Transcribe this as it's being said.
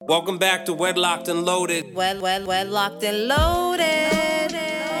Welcome back to Wedlocked and Loaded. Wedlocked and Loaded.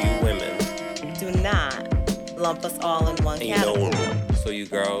 You women. Do not lump us all in one category. So you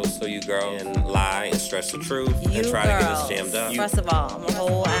girls, and lie and stretch the truth You and try girls, to get us jammed up. First of all, I'm a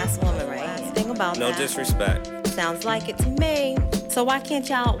whole ass woman, right? Think about No that. disrespect. Sounds like it to me. So why can't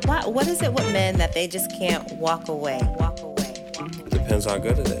y'all, what is it with men that they just can't walk away? Depends how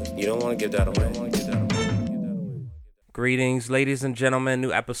good it is. You don't want to give that away. Greetings, ladies and gentlemen.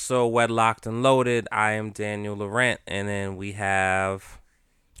 New episode, Wedlocked and Loaded. I am Daniel Laurent, and then we have...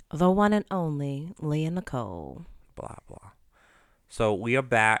 The one and only Leah Nicole. Blah, blah. So we are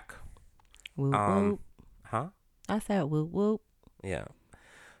back. Whoop, whoop. Huh? I said whoop, whoop. Yeah.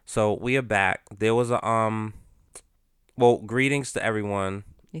 So we are back. There was a, well, greetings to everyone.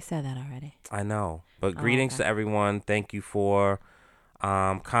 You said that already. I know. But greetings to everyone. Thank you for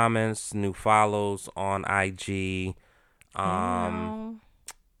comments, new follows on IG. I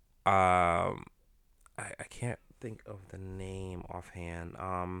can't think of the name offhand.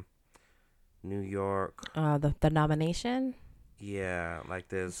 New York. The nomination? Yeah, like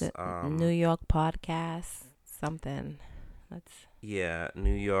there's New York podcast something. New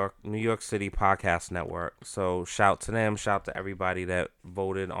York City Podcast Network. So shout to them, shout to everybody that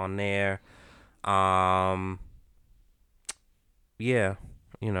voted on there. Yeah,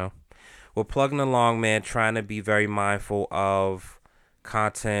 you know. We're plugging along, man, trying to be very mindful of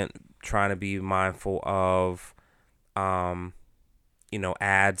content, trying to be mindful of ads,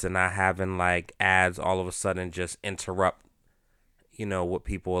 and not having like ads all of a sudden just interrupt what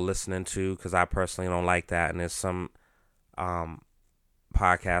people are listening to, because I personally don't like that, and there's some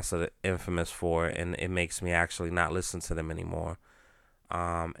podcasts that are infamous for it, and it makes me actually not listen to them anymore.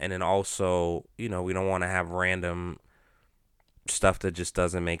 And then also, we don't want to have random stuff that just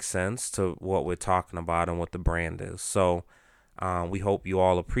doesn't make sense to what we're talking about and what the brand is. So we hope you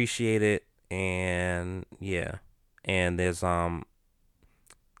all appreciate it, and yeah, and there's an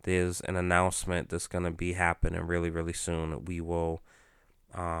announcement that's going to be happening really, really soon. We will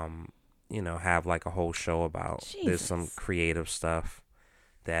have like a whole show about. Jesus. There's some creative stuff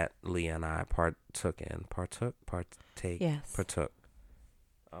that Leah and I partook.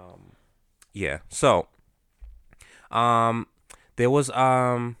 Yeah. So, there was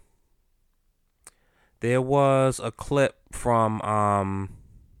a clip from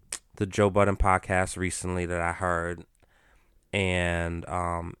the Joe Budden podcast recently that I heard, and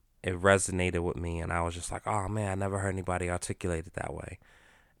it resonated with me, and I was just like, oh man, I never heard anybody articulate it that way.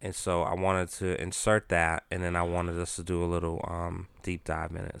 And so I wanted to insert that, and then I wanted us to do a little deep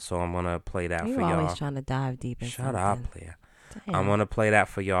dive in it. So I'm going to play that for y'all. You're always trying to dive deep in Shut something. up, Leah. Damn. I'm going to play that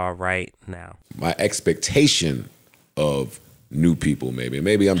for y'all right now. My expectation of new people,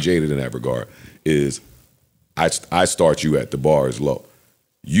 maybe I'm jaded in that regard, is I start you at the bar is low.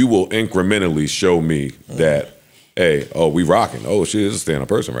 You will incrementally show me that, hey, we rocking. Oh, shit, this is a stand-up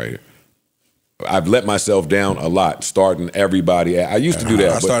person right here. I've let myself down a lot, starting everybody. I used to do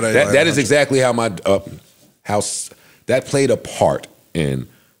that, but that is exactly how my that played a part in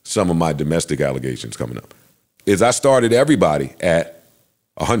some of my domestic allegations coming up. Is I started everybody at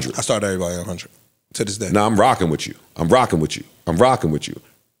 100. I started everybody at 100 to this day. Now I'm rocking with you. I'm rocking with you.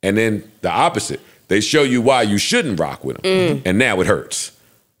 And then the opposite. They show you why you shouldn't rock with them, and now it hurts.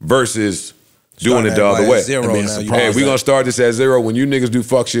 Versus doing it the other way. Hey, we're going to start this at 0. When you niggas do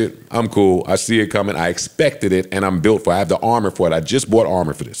fuck shit, I'm cool. I see it coming. I expected it, and I'm built for it. I have the armor for it. I just bought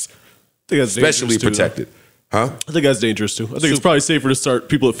armor for this. I think that's especially protected. Huh? I think that's dangerous, too. I think it's probably safer to start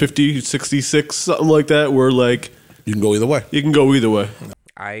people at 50, 66, something like that, where, like... You can go either way.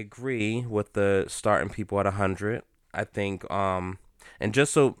 I agree with the starting people at 100. I think, and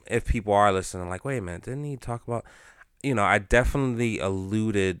just so if people are listening, like, wait a minute, didn't he talk about... I definitely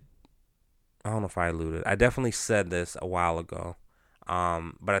alluded... I don't know if I alluded. I definitely said this a while ago.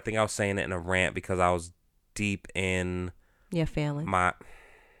 But I think I was saying it in a rant because I was deep in... Your feelings.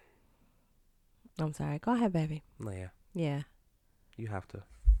 I'm sorry. Go ahead, baby. Leah. Yeah. You have to.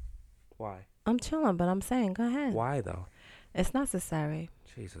 Why? I'm chilling, but I'm saying, go ahead. Why, though? It's necessary.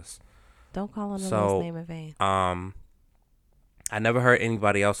 Jesus. Don't call on the Lord's name in vain. I never heard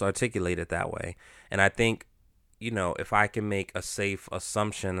anybody else articulate it that way. And I think, if I can make a safe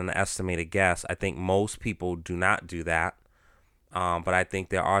assumption and an estimated guess, I think most people do not do that. But I think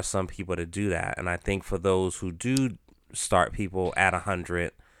there are some people that do that. And I think for those who do start people at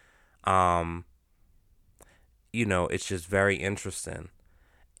 100, it's just very interesting.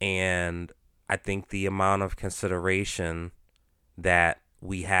 And I think the amount of consideration that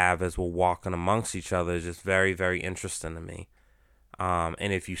we have as we're walking amongst each other is just very, very interesting to me.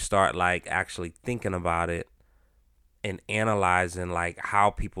 And if you start like actually thinking about it and analyzing like how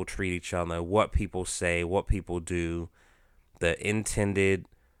people treat each other, what people say, what people do, the intended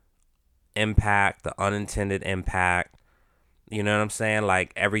impact, the unintended impact. You know what I'm saying?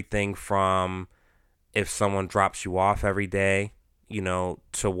 Like everything from if someone drops you off every day,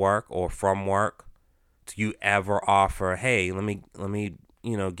 to work or from work, do you ever offer, hey, let me,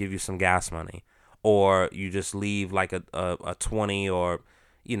 give you some gas money? Or you just leave like a 20 or,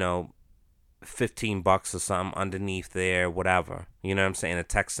 15 bucks or something underneath there, whatever. You know what I'm saying? And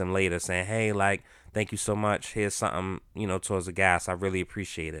text them later saying, hey, like, thank you so much. Here's something, towards the gas. I really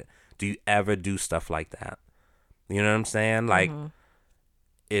appreciate it. Do you ever do stuff like that? You know what I'm saying? Like,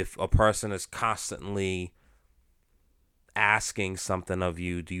 if a person is constantly asking something of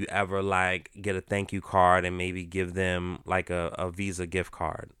you, do you ever like get a thank you card and maybe give them like a Visa gift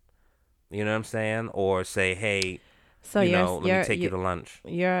card? You know what I'm saying? Or say, hey, So let me take you to lunch.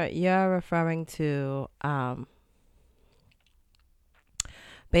 You're referring to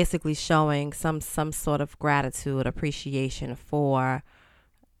basically showing some sort of gratitude, appreciation for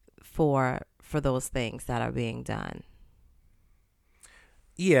those things that are being done.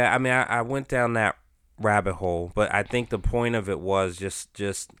 Yeah, I mean, I went down that rabbit hole, but I think the point of it was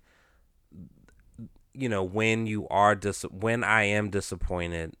just when you are when I am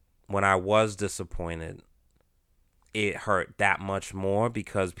disappointed, when I was disappointed, it hurt that much more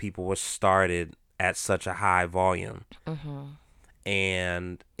because people were started at such a high volume.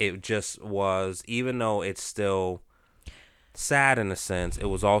 And it just was, even though it's still sad in a sense, it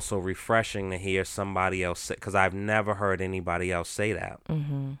was also refreshing to hear somebody else say, because I've never heard anybody else say that.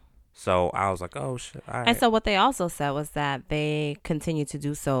 So I was like, oh shit. All right. And so what they also said was that they continue to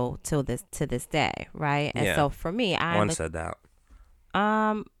do so to this day, right? And so for me, one said that.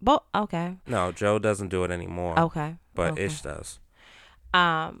 But okay. No, Joe doesn't do it anymore. Okay. But okay. Ish does.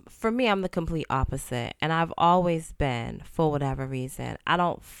 For me, I'm the complete opposite, and I've always been, for whatever reason. I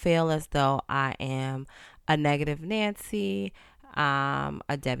don't feel as though I am a negative Nancy,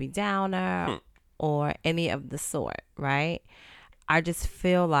 a Debbie Downer, or any of the sort, right? I just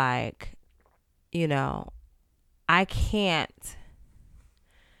feel like, I can't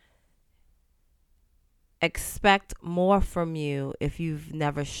expect more from you if you've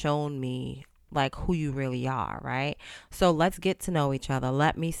never shown me like who you really are, right? So let's get to know each other.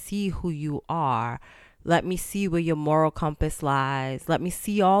 Let me see who you are. Let me see where your moral compass lies. Let me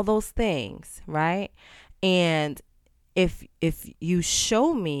see all those things, right? And if you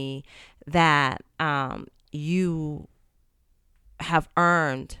show me that you have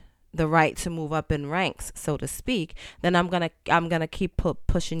earned the right to move up in ranks, so to speak, then I'm gonna keep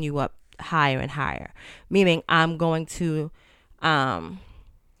pushing you up higher and higher. Meaning I'm going to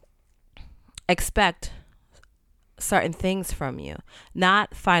expect certain things from you,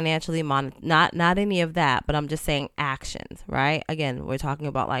 not financially, not any of that, but I'm just saying actions, right? Again, we're talking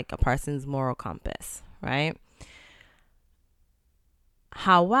about like a person's moral compass, right?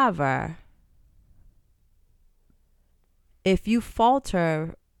 However, if you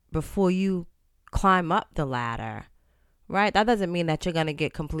falter before you climb up the ladder, right, that doesn't mean that you're going to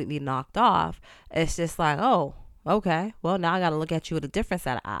get completely knocked off. It's just like, oh, okay, well, now I got to look at you with a different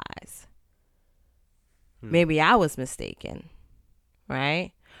set of eyes. Maybe I was mistaken,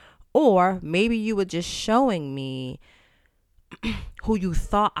 right? Or maybe you were just showing me who you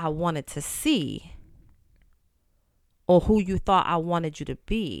thought I wanted to see, or who you thought I wanted you to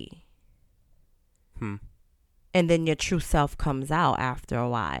be. And then your true self comes out after a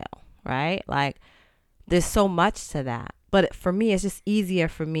while, right? Like, there's so much to that. But for me, it's just easier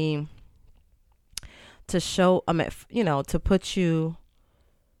for me to show, to put you,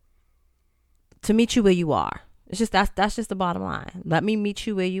 to meet you where you are. It's just, that's just the bottom line. Let me meet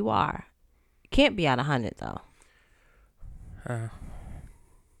you where you are. Can't be at 100 though.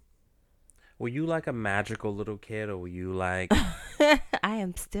 Were you like a magical little kid, or were you like... I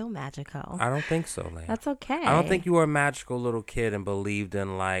am still magical. I don't think so, Lane. That's okay. I don't think you were a magical little kid and believed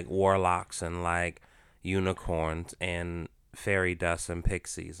in like warlocks and like unicorns and fairy dust and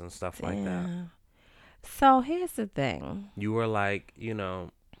pixies and stuff like that. So here's the thing. You were like,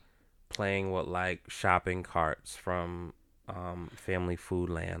 playing with like shopping carts from Family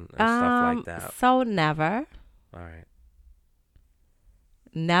Foodland and stuff like that. So never. All right.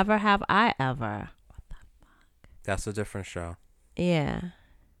 Never have I ever. What the fuck? That's a different show. Yeah.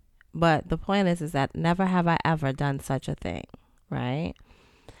 But the point is that never have I ever done such a thing, right?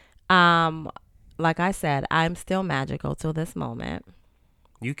 Like I said, I'm still magical till this moment.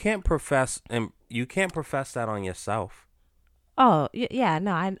 You can't profess that on yourself. Oh, yeah,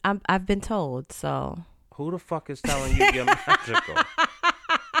 no, I've been told, so. Who the fuck is telling you you're magical?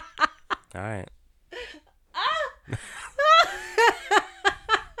 All right.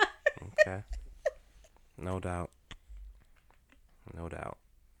 Okay. No doubt. No doubt.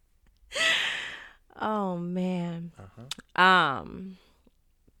 Oh man. Uh-huh.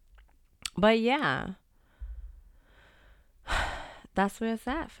 But yeah. That's where it's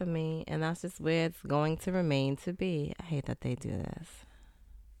at for me, and that's just where it's going to remain to be. I hate that they do this.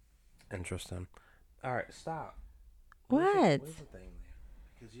 Interesting. All right, stop. What? Where's the thing there?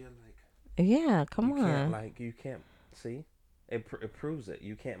 Because you're like, Yeah, come you on. you can't see. It proves it.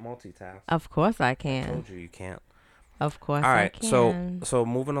 You can't multitask. Of course I I can. told you can't. Of course All I right, can. so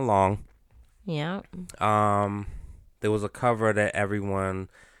moving along. Yeah. There was a cover that everyone.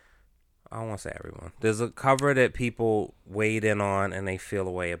 I don't want to say everyone. There's a cover that people weighed in on and they feel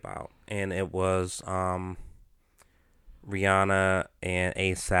a way about, and it was Rihanna and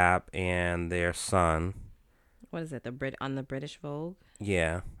ASAP and their son. What is it? On the British Vogue?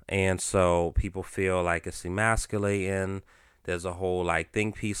 Yeah, and so people feel like it's emasculating. There's a whole like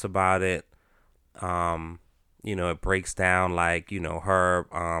think piece about it. It breaks down like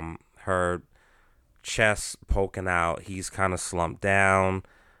her chest poking out. He's kind of slumped down.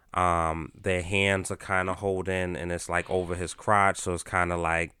 Their hands are kind of holding, and it's like over his crotch, so it's kind of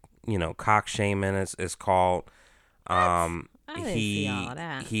like cock shaming. It's called. I didn't see all of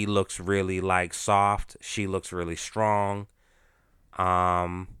that. He looks really like soft. She looks really strong.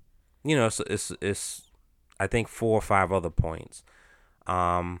 It's I think 4 or 5 other points.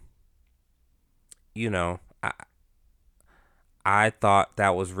 I thought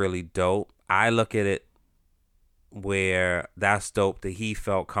that was really dope. I look at it where that's dope that he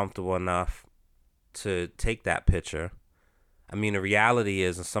felt comfortable enough to take that picture. I mean, the reality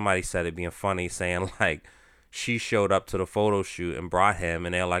is, and somebody said it being funny, saying like she showed up to the photo shoot and brought him,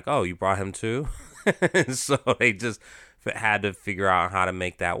 and they're like, "Oh, you brought him too?" So they just had to figure out how to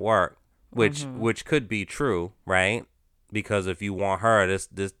make that work, which could be true, right? Because if you want her,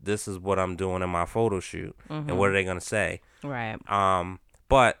 this is what I'm doing in my photo shoot, and what are they gonna say? Right.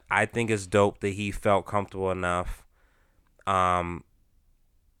 But I think it's dope that he felt comfortable enough, and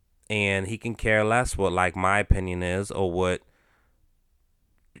he can care less what like my opinion is or what.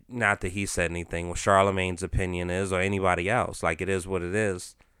 Not that he said anything. What Charlamagne's opinion is, or anybody else. Like it is what it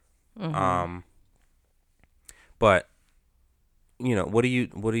is. But what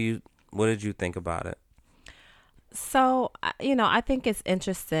did you think about it? So I think it's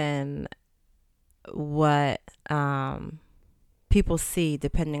interesting what people see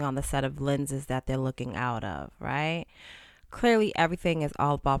depending on the set of lenses that they're looking out of, right? Clearly, everything is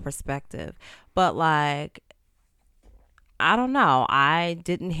all about perspective, but like. I don't know. I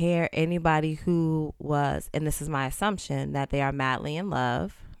didn't hear anybody who was, and this is my assumption, that they are madly in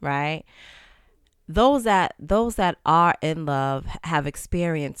love, right? Those that are in love have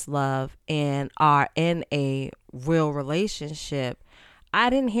experienced love and are in a real relationship.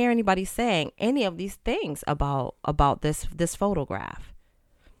 I didn't hear anybody saying any of these things about this photograph.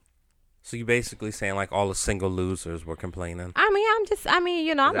 So you basically saying like all the single losers were complaining? I'm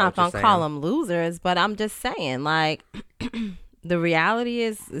not going to call them losers, but I'm just saying like the reality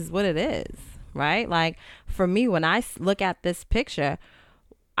is what it is, right? Like for me, when I look at this picture,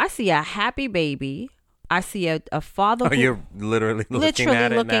 I see a happy baby. I see a father. Oh, you're literally looking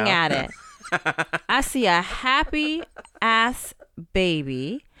at it. I see a happy ass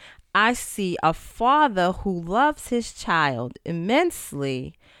baby. I see a father who loves his child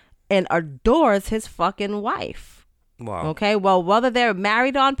immensely and adores his fucking wife. Wow. Okay. Well, whether they're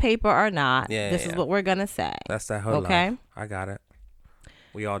married on paper or not, this is what we're gonna say. That's that whole life. I got it.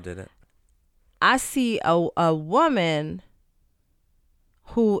 We all did it. I see a woman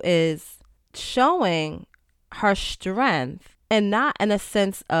who is showing her strength, and not in a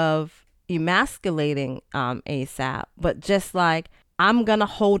sense of emasculating ASAP, but just like, I'm gonna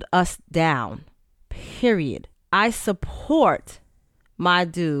hold us down. Period. I support my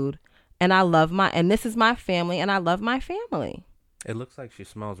dude, and and this is my family, and I love my family. It looks like she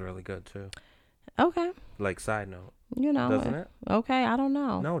smells really good too. Okay. Like side note. Doesn't it? Okay, I don't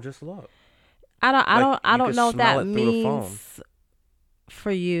know. No, just look. I don't know what that means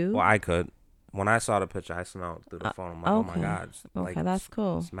for you. Well, I could. When I saw the picture, I smelled it through the phone. I'm like, oh my God. Okay, that's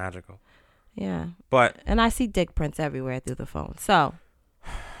cool. It's magical. Yeah. And I see dick prints everywhere through the phone. So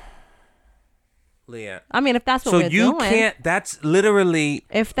Leah. I mean, if that's what we're doing. So you can't, that's literally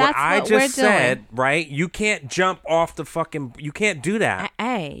if that's what I just said, right? You can't jump off the fucking, you can't do that.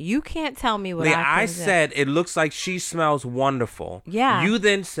 Hey, you can't tell me what Leah, I said it looks like she smells wonderful. Yeah. You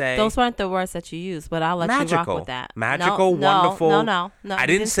then say. Those weren't the words that you used, but I'll let you rock with that. Magical, wonderful. No. I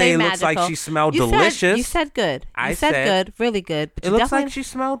didn't say it looks like she smelled delicious. You said good. You said good, really good. But it looks like she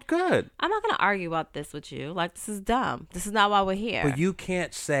smelled good. I'm not going to argue about this with you. Like, this is dumb. This is not why we're here. But you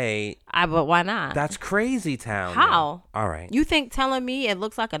can't say But why not? That's crazy town. How? All right. You think telling me it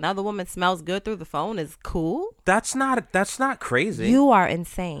looks like another woman smells good through the phone is cool? That's not crazy. You are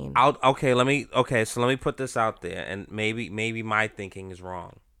insane. So let me put this out there, and maybe my thinking is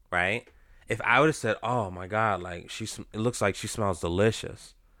wrong, right? If I would have said, "Oh my God, like it looks like she smells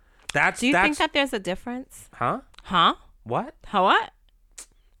delicious," Do you think that there's a difference? Huh? What? What?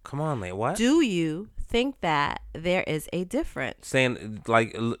 Come on, Leah. What? Do you think that there is a difference? Saying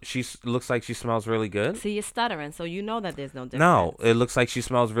like she looks like she smells really good. See, you're stuttering, so you know that there's no difference. No, it looks like she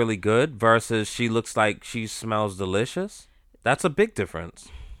smells really good versus she looks like she smells delicious. That's a big difference.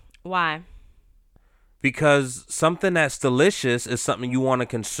 Why? Because something that's delicious is something you want to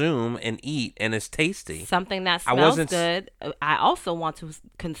consume and eat, and it's tasty. Something that smells good, I also want to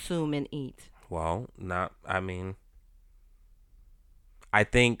consume and eat. Well, I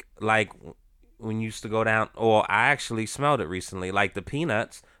think like when you used to go down, or I actually smelled it recently, like the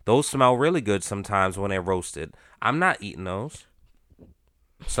peanuts, those smell really good sometimes when they're roasted. I'm not eating those.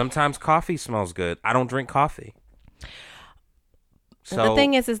 Sometimes coffee smells good. I don't drink coffee. So the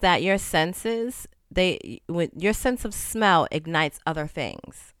thing is that your senses, your sense of smell ignites other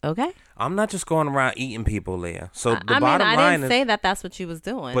things. Okay. I'm not just going around eating people, Leah. So the I bottom line is, I didn't say that that's what you was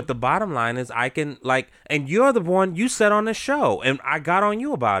doing. But the bottom line is, I can and you're the one you said on the show, and I got on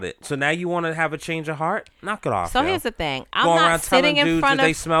you about it. So now you want to have a change of heart? Knock it off. So here's the thing: I'm going not around sitting telling in dudes front that of.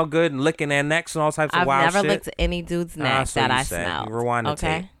 they smell good and licking their necks and all types of wild shit. I've never licked any dude's neck So that you I said. smelled. You rewind the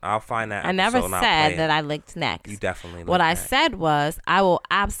okay? tape. I'll find that. I never episode and I'll said play that it. I licked necks. You definitely. What I said was, I will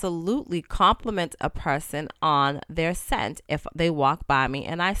absolutely compliment a person on their scent if they walk by me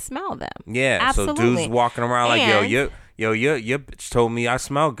and I smell them. Yeah. Absolutely. So dudes walking around like, your bitch told me I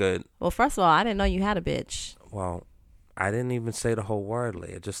smell good. Well, first of all, I didn't know you had a bitch. Well, I didn't even say the whole word,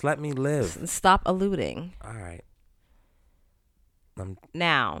 Leah. Just let me live. Stop alluding. All right.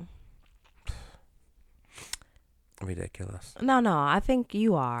 Now. Ridiculous. No, I think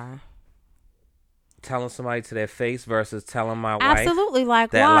you are. Telling somebody to their face versus telling my wife. Absolutely.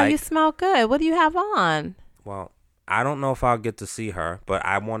 Like, wow, you smell good. What do you have on? Well, I don't know if I'll get to see her, but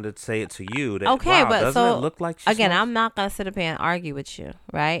I wanted to say it to you. That, okay, wow, but doesn't so it look like she again, smells? I'm not gonna sit up here and argue with you,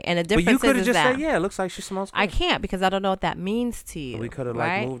 right? And the But difference you could have is just that said, yeah, it looks like she smells good. I can't because I don't know what that means to you. We could have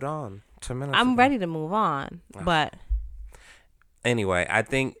right? moved on 2 minutes I'm ago. ready to move on, but anyway, I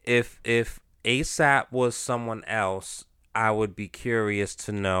think if ASAP was someone else, I would be curious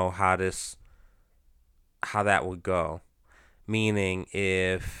to know how that would go. Meaning,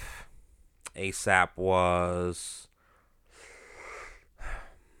 if ASAP was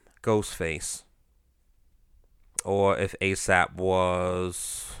Ghostface, or if ASAP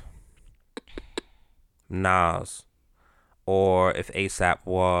was Nas, or if ASAP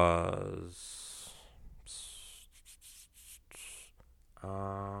was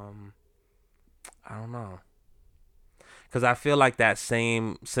I don't know, because I feel like that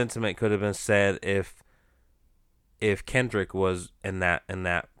same sentiment could have been said if Kendrick was in that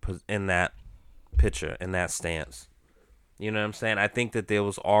picture, in that stance. You know what I'm saying? I think that there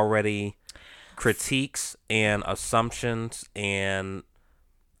was already critiques and assumptions and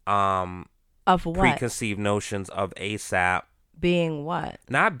of what? Preconceived notions of ASAP Being what?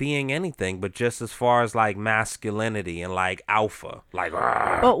 Not being anything, but just as far as like masculinity and like alpha. Like,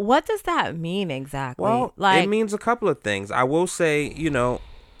 argh. But what does that mean exactly? Well, like, it means a couple of things. I will say, do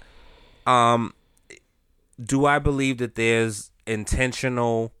I believe that there's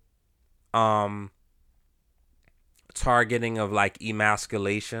intentional targeting of like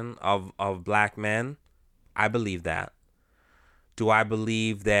emasculation of black men? I believe that. Do I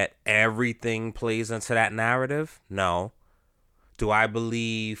believe that everything plays into that narrative? No. Do I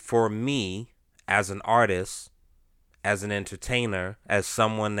believe, for me as an artist, as an entertainer, as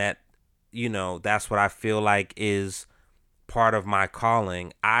someone that, that's what I feel like is part of my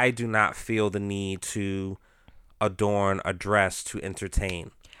calling, I do not feel the need to adorn a dress to entertain.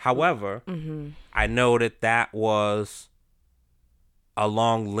 However, I know that was a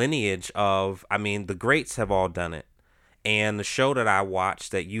long lineage of, the greats have all done it. And the show that I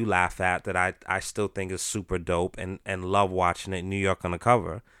watched that you laugh at, that I still think is super dope and love watching it, New York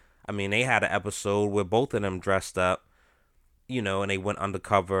Undercover. They had an episode where both of them dressed up, and they went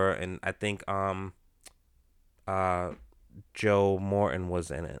undercover. And I think Joe Morton was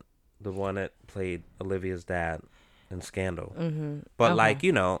in it, the one that played Olivia's dad in Scandal. Mm-hmm. But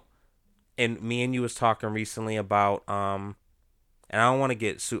and me and you was talking recently about, and I don't want to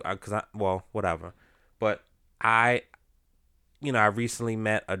get whatever. But I recently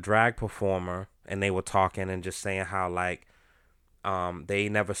met a drag performer, and they were talking and just saying how like they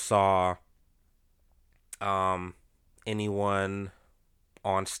never saw anyone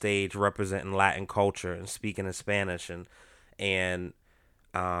on stage representing Latin culture and speaking in Spanish and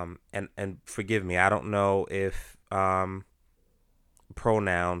forgive me, I don't know if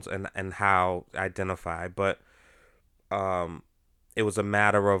pronouns and how identify, but it was a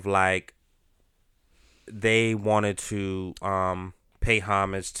matter of like they wanted to pay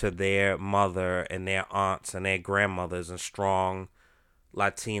homage to their mother and their aunts and their grandmothers and strong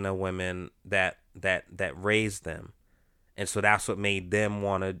Latina women that raised them. And so that's what made them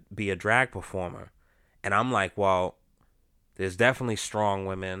want to be a drag performer. And I'm like, well, there's definitely strong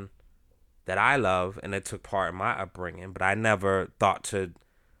women that I love and that took part in my upbringing, but I never thought to,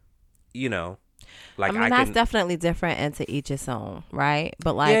 like, I mean, that's definitely different and to each its own, right?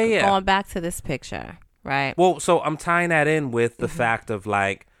 But like going back to this picture, right? Well, so I'm tying that in with the fact of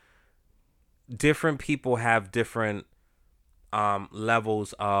like different people have different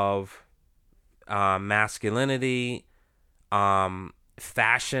levels of masculinity,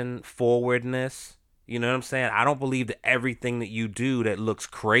 fashion forwardness. You know what I'm saying? I don't believe that everything that you do that looks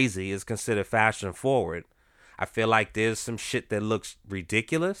crazy is considered fashion forward. I feel like there's some shit that looks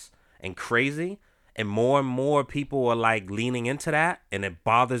ridiculous and crazy, and more people are like leaning into that, and it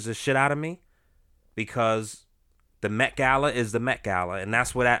bothers the shit out of me because the Met Gala is the Met Gala, and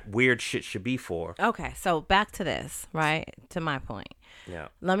that's what that weird shit should be for. Okay, so back to this, right? To my point. Yeah.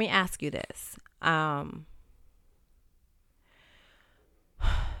 Let me ask you this.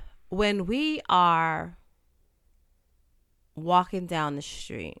 When we are walking down the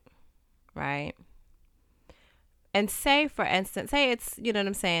street, right? And say, for instance, say it's, you know what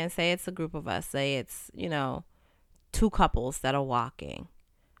I'm saying? Say it's a group of us. Say it's, two couples that are walking.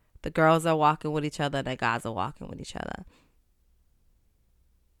 The girls are walking with each other. The guys are walking with each other.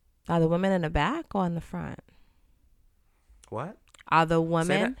 Are the women in the back or in the front? What? Are the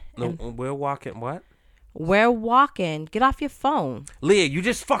women? We're walking what? We're walking. Get off your phone. Leah, you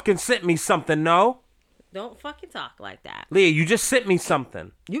just fucking sent me something, no? Don't fucking talk like that. Leah, you just sent me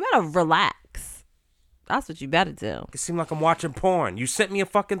something. You gotta relax. That's what you better do. It seems like I'm watching porn. You sent me a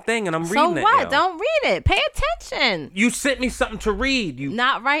fucking thing and I'm reading it. So what? Yo. Don't read it. Pay attention. You sent me something to read.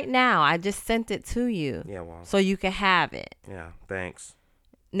 Not right now. I just sent it to you. Yeah, well. So you can have it. Yeah, thanks.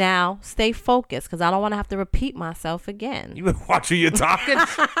 Now, stay focused because I don't want to have to repeat myself again. You been watching you talking?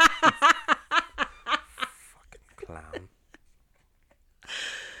 Clown.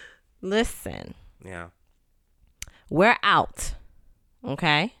 Listen. Yeah. We're out.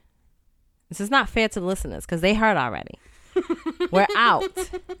 Okay? This is not fair to the listeners because they heard already. We're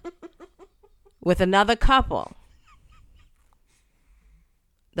out with another couple.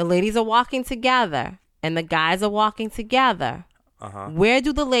 The ladies are walking together and the guys are walking together. Uh-huh. Where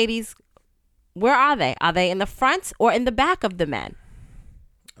are they? Are they in the front or in the back of the men?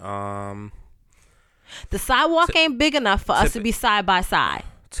 The sidewalk ain't big enough for us to be side by side.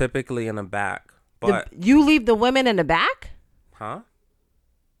 Typically in the back. But you leave the women in the back? Huh?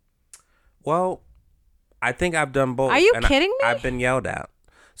 Well, I think I've done both. Are you kidding me? I've been yelled at.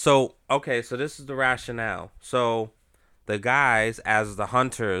 So, okay, so this is the rationale. So, the guys, as the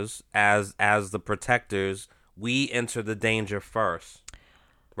hunters, as the protectors, we enter the danger first,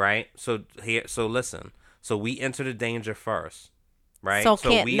 right? So listen. So we enter the danger first, right? So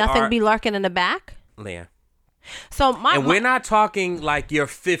can't nothing be lurking in the back? Yeah. So we're not talking like you're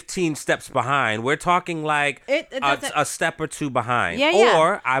 15 steps behind. We're talking like a step or two behind. Yeah.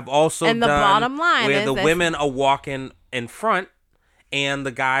 Or I've also and the done bottom line where is the women are walking in front and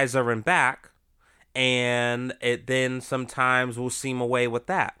the guys are in back, and it then sometimes will seem away with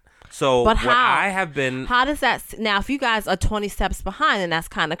that. So but how does that now? If you guys are 20 steps behind, then that's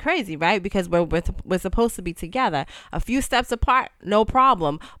kind of crazy, right? Because we're supposed to be together. A few steps apart, no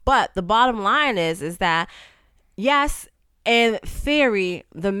problem. But the bottom line is that yes, in theory,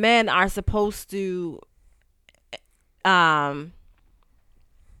 the men are supposed to be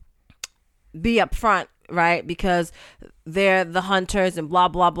up front, right? Because they're the hunters and blah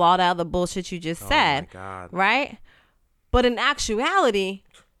blah blah, that other bullshit you just said, my God. Right? But in actuality,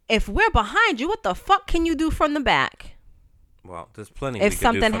 if we're behind you, what the fuck can you do from the back? Well, there's plenty. If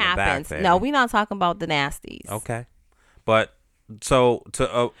something happens, no, we're not talking about the nasties. Okay, but so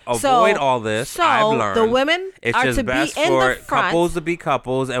to avoid all this, I've learned the women it's are just to best be in for the front. couples to be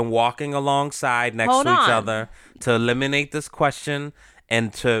couples and walking alongside next to each other to eliminate this question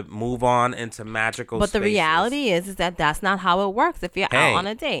and to move on into magical But spaces. the reality is that that's not how it works if you're out on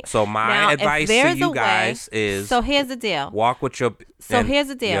a date. So my advice to you guys is... So here's the deal. Walk with your... Here's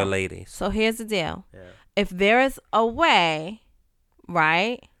the deal. Your ladies. So here's the deal. Yeah. If there is a way,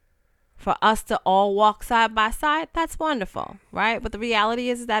 right, for us to all walk side by side, that's wonderful, right? But the reality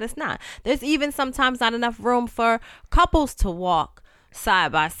is that it's not. There's even sometimes not enough room for couples to walk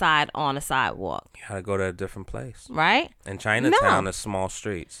side by side on a sidewalk, You gotta go to a different place. right? In Chinatown, No. it's small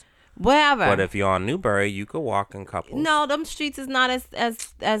streets. Wherever. But if you're on Newbury, you could walk in couples. No, them streets is not as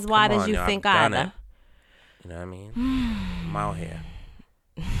wide as on, you yo, think I've done either. You know what I mean? I'm out here.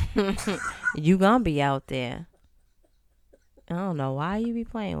 You gonna be out there. I don't know why you be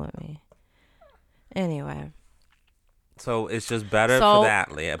playing with me. Anyway. So it's just better So- for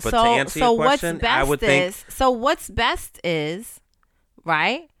that, Leah. But to answer your question, what's best I would think what's best is,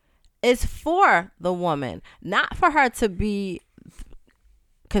 right, is for the woman, not for her to be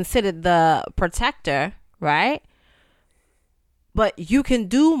considered the protector, right? But you can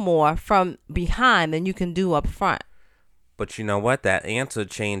do more from behind than you can do up front. But you know what? That answer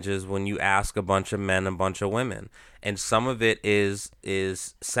changes when you ask a bunch of men and a bunch of women. And some of it is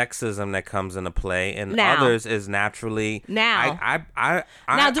sexism that comes into play, and Now. others is naturally. Now.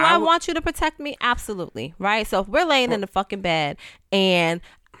 Now, Do I want you to protect me? Absolutely, right? So if we're laying in the fucking bed and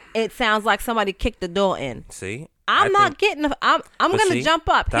it sounds like somebody kicked the door in, See, I'm not getting. I'm But gonna see, jump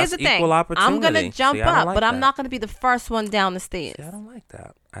up. Here's that's the thing. equal I'm gonna opportunity. jump See, I don't up, like but I'm that. not gonna be the first one down the stairs. See, I don't like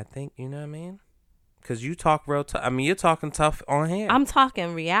that. I think you know what I mean. Because you talk real tough. I mean, you're talking tough on here. I'm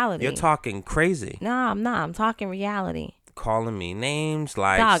talking reality. You're talking crazy. No, I'm not. I'm talking reality. Calling me names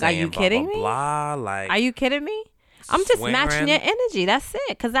like Dog, are saying you blah, kidding blah, me? blah, like Are you kidding me? I'm just matching swearing. your energy. That's it.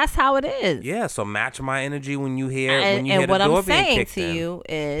 Because that's how it is. Yeah, so match my energy when you hear And the what door I'm being saying kicked to in. you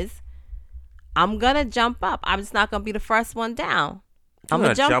is, I'm gonna jump up. I'm just not gonna be the first one down. You I'm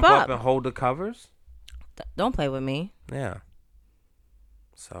gonna jump up and hold the covers. Don't play with me. Yeah.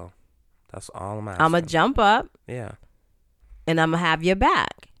 So that's all I'm asking. I'm gonna jump up Yeah, and I'm gonna have your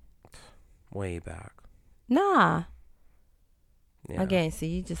back. way back. Nah. Yeah. Again, see,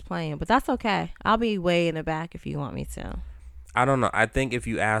 you just playing, but that's okay. I'll be way in the back if you want me to. I don't know. I think if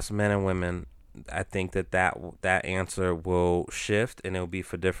you ask men and women, I think that answer will shift, and it'll be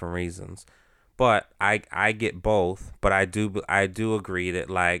for different reasons. But I get both. But I do agree that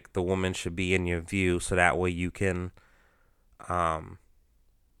like the woman should be in your view, so that way you can.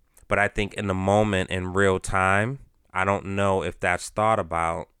 But I think in the moment, in real time, I don't know if that's thought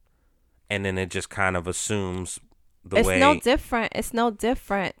about, and then it just kind of assumes the way. It's no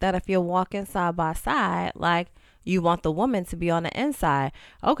different that if you're walking side by side, like you want the woman to be on the inside.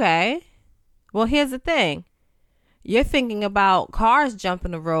 Okay. Well, here's the thing. You're thinking about cars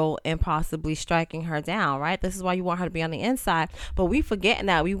jumping the road and possibly striking her down, right? This is why you want her to be on the inside. But we forgetting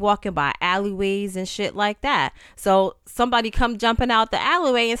that we walking by alleyways and shit like that. So somebody come jumping out the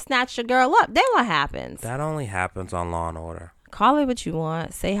alleyway and snatch your girl up. Then what happens? That only happens on Law and Order. Call it what you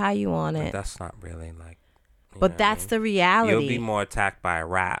want. Say how you want But it. that's not really like. But that's the reality. You'll be more attacked by a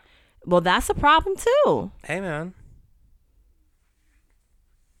rat. Well, that's a problem too. Hey man.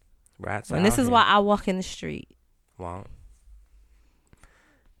 Rats. And this is why I walk in the street. Well,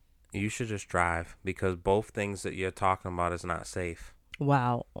 you should just drive, because both things that you're talking about is not safe.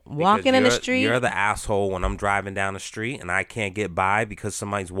 Wow. Because Walking in the you're- street. You're the asshole when I'm driving down the street and I can't get by because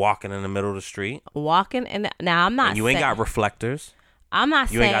somebody's walking in the middle of the street. Walking in now I'm not And you ain't got reflectors. I'm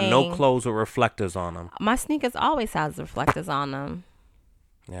not You saying ain't got no clothes with reflectors on them. my sneakers always has reflectors on them.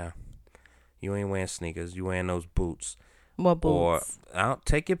 Yeah. You ain't wearing sneakers. You wearing those boots. What boots? Or I'll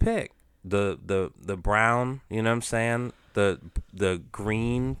take your pick. The brown, you know what I'm saying? The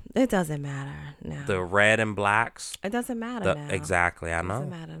green, It doesn't matter now. the red and blacks. It doesn't matter now. Exactly. I know. Doesn't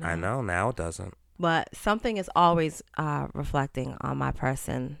matter I now. know. Now it doesn't. But something is always reflecting on my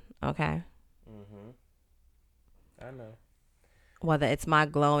person, okay? I know. Whether it's my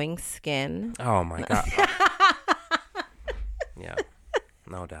glowing skin. Oh my God. Yeah.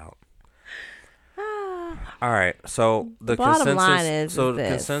 No doubt. All right. So the Bottom consensus. line is the this.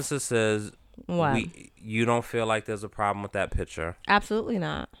 consensus is What? you don't feel like there's a problem with that picture. Absolutely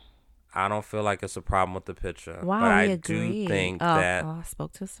not. I don't feel like it's a problem with the picture. Wow, but I we agree. do think oh, that. I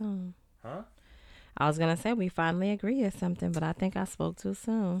spoke too soon. Huh? I was gonna say we finally agree or something, but I think I spoke too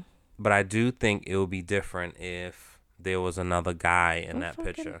soon. But I do think it would be different if there was another guy in that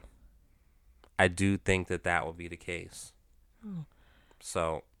picture. I do think that would be the case. Oh.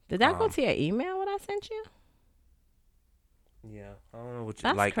 So. Did that go to your email? What I sent you? Yeah, I don't know what you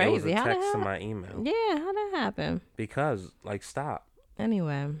That's like. It was a crazy. How the text in hell- my email. Yeah, how that happen? Because stop.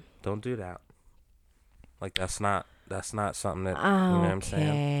 Anyway. Don't do that. Like that's not something that you know what I'm saying.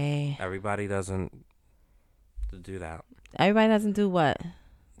 Okay. Everybody doesn't do that. Everybody doesn't do what?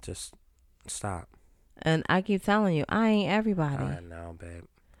 Just stop. And I keep telling you, I ain't everybody. I know, babe.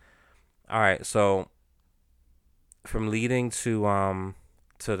 All right, so from leading to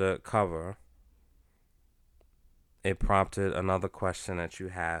the cover, it prompted another question that you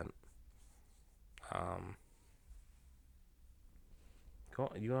had.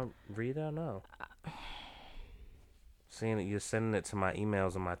 You want to read it or no? Seeing it, you're sending it to my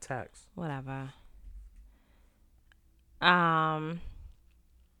emails and my texts. Whatever.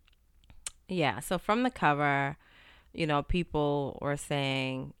 Yeah, so from the cover, people were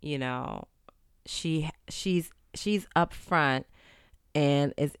saying, she's up front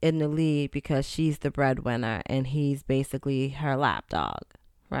and is in the lead because she's the breadwinner and he's basically her lapdog,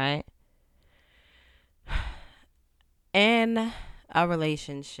 right? In a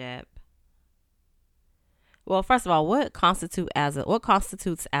relationship, well, first of all, what constitutes as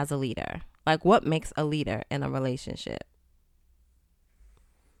a leader? Like, what makes a leader in a relationship?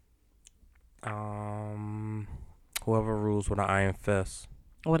 Whoever rules with an iron fist.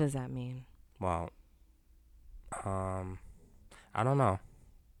 What does that mean? Well, I don't know.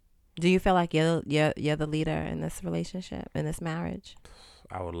 Do you feel like you're the leader in this relationship, in this marriage?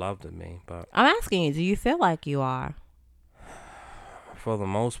 I would love to be, but I'm asking you, do you feel like you are? for the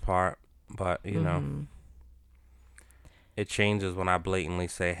most part, but you know, it changes when I blatantly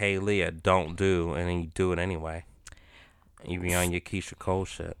say, "Hey, Leah, don't do," and then you do it anyway. You be on your Keisha Cole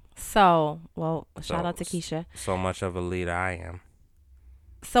shit. So, well, shout out to Keisha. So much of a leader I am.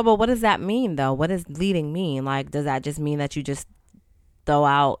 So, but what does that mean, though? What does leading mean? Like, does that just mean that you just throw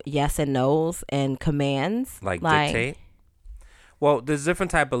out yes and no's and commands? Like dictate? Well, there's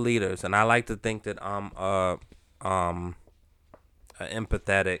different type of leaders, and I like to think that I'm an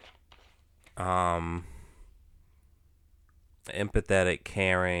empathetic,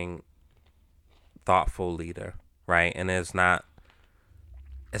 caring, thoughtful leader, right? And it's like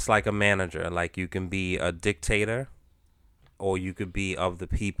a manager. Like, you can be a dictator, or you could be of the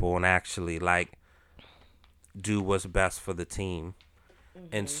people and actually like do what's best for the team.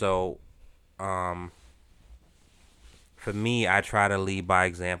 And so, for me, I try to lead by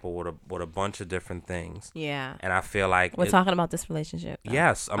example with a bunch of different things. Yeah. And I feel like we're talking about this relationship, though.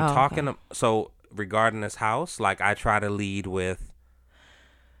 Yes, I'm talking. Okay. So regarding this house, like, I try to lead with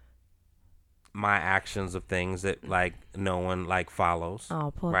my actions of things that like no one like follows.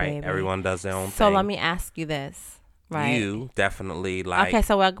 Oh, poor right? baby. Everyone does their own thing. So let me ask you this, right? You definitely like. Okay,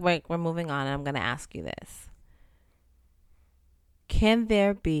 so we're moving on, and I'm gonna ask you this: can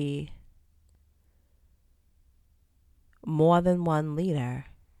there be more than one leader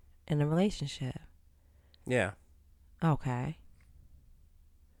in a relationship? Yeah. Okay.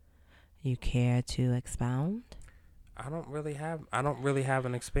 You care to expound? I don't really have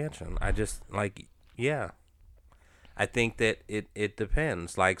an expansion. I just like, yeah. I think that it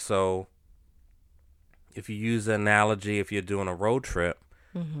depends. Like, so if you use the analogy, if you're doing a road trip,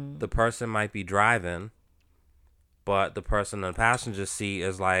 the person might be driving, but the person in the passenger seat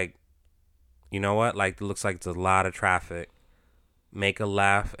is like, you know what? Like, it looks like there's a lot of traffic. Make a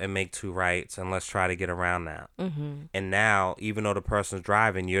left and make two rights, and let's try to get around that. And now, even though the person's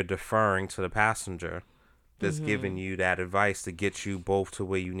driving, you're deferring to the passenger that's giving you that advice to get you both to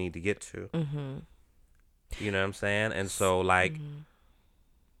where you need to get to. You know what I'm saying? And so, like,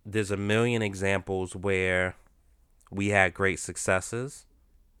 there's a million examples where we had great successes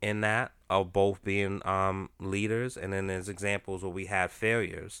in that, of both being leaders, and then there's examples where we had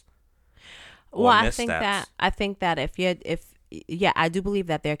failures. Well, I think that I do believe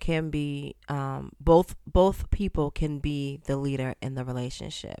that there can be both people can be the leader in the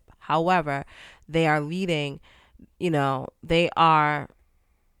relationship. However, they are leading, they are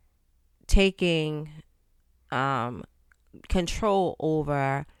taking control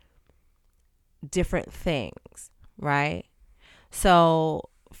over different things, right? So,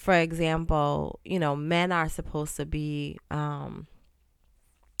 for example, men are supposed to be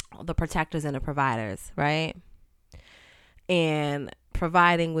the protectors and the providers, right? And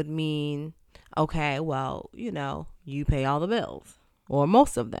providing would mean, okay, well, you pay all the bills, or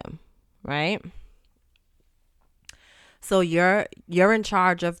most of them, right? So you're in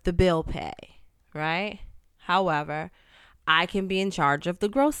charge of the bill pay, right? However, I can be in charge of the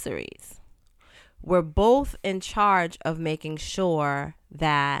groceries. We're both in charge of making sure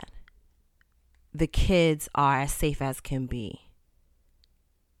that the kids are as safe as can be.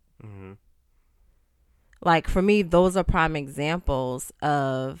 Like, for me, those are prime examples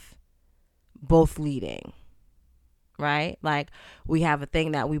of both leading, right? Like, we have a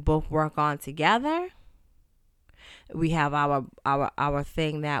thing that we both work on together. We have our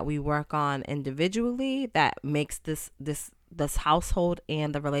thing that we work on individually that makes this household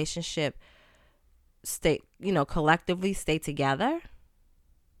and the relationship stay, collectively stay together.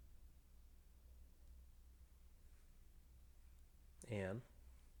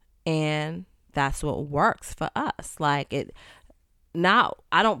 And that's what works for us. Like, I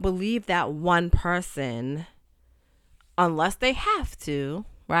don't believe that one person unless they have to,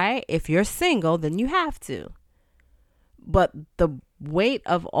 right? If you're single, then you have to. But the weight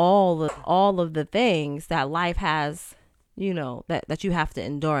of all of the things that life has, that you have to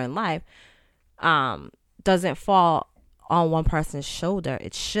endure in life, doesn't fall on one person's shoulder.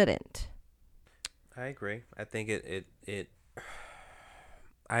 It shouldn't. I agree. I think it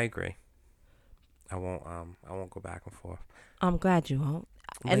I agree. I won't go back and forth. I'm glad you won't.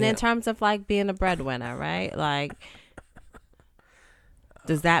 But And yeah. in terms of like being a breadwinner, right? Like,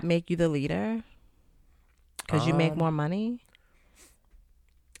 does that make you the leader? Because you make more money?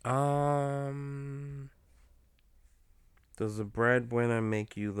 Does the breadwinner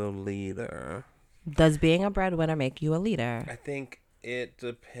make you the leader? Does being a breadwinner make you a leader? I think it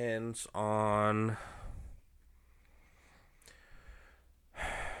depends on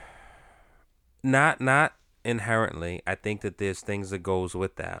not inherently. I think that there's things that goes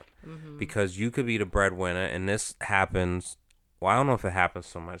with that. Because you could be the breadwinner, and this happens. Well, I don't know if it happens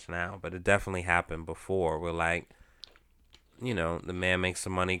so much now, but it definitely happened before. Where like, the man makes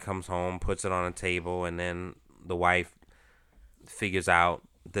some money, comes home, puts it on a table, and then the wife figures out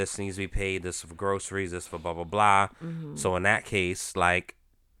this needs to be paid, this for groceries, this for blah blah blah. So in that case, like,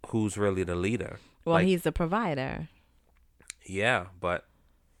 who's really the leader? Well, Like, he's the provider. yeah, but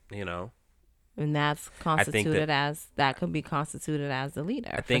And that's that could be constituted as the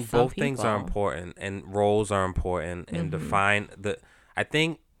leader. I think both things are important, and roles are important, and define the. I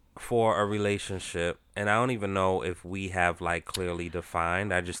think for a relationship, and I don't even know if we have like clearly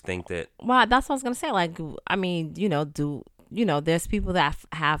defined. I just think that. Well, that's what I was gonna say. Like, I mean, there's people that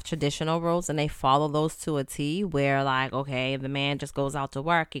have traditional roles and they follow those to a T. Where like, okay, the man just goes out to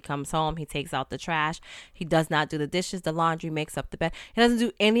work, he comes home, he takes out the trash, he does not do the dishes, the laundry, makes up the bed. He doesn't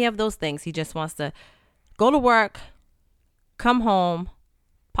do any of those things. He just wants to go to work, come home,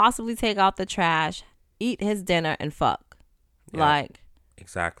 possibly take out the trash, eat his dinner, and fuck. Yeah. Like.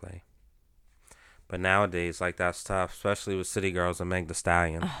 Exactly. But nowadays, like, that's tough, especially with City Girls and Meg Thee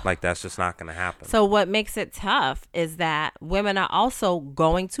Stallion. Like, that's just not going to happen. So what makes it tough is that women are also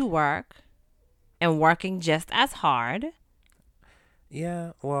going to work and working just as hard.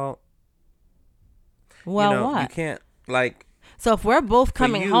 Yeah, well, Well, what? You can't, like... So if we're both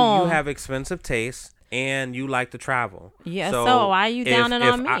coming home... You have expensive tastes, and you like to travel. Yeah, so why are you downing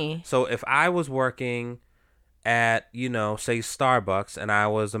on me? So if I was working at, say Starbucks, and I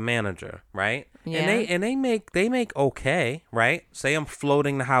was a manager, right? Yeah. And they make okay, right? Say I'm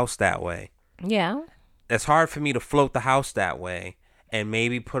floating the house that way. Yeah. It's hard for me to float the house that way and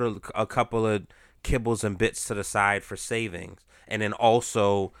maybe put a couple of kibbles and bits to the side for savings, and then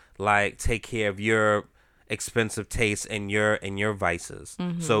also like take care of your expensive tastes and your vices.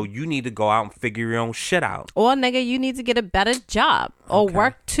 So you need to go out and figure your own shit out. Or nigga, you need to get a better job or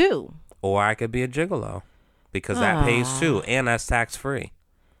work too. Or I could be a gigolo. Because that pays too, and that's tax free.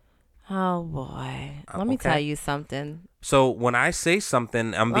 Oh boy, let me tell you something. So when I say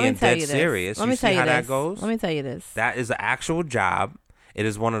something, I'm being dead serious. You see how that goes? Let me tell you this. That is an actual job. It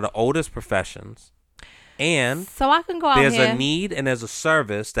is one of the oldest professions, and so I can go out there's here. a need and there's a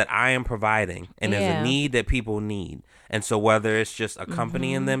service that I am providing, and there's a need that people need. And so whether it's just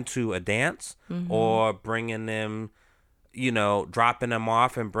accompanying them to a dance or bringing them, dropping them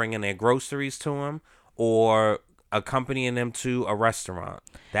off and bringing their groceries to them, or accompanying them to a restaurant.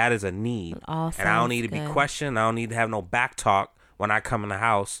 That is a need. And I don't need to be questioned. I don't need to have no back talk when I come in the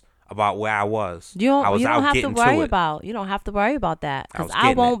house about where I was. You don't have to worry about that, because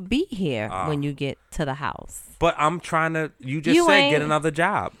I won't be here when you get to the house. But I'm trying to, you said get another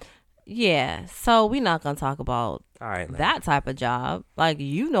job. Yeah, so we're not going to talk about that type of job. Like,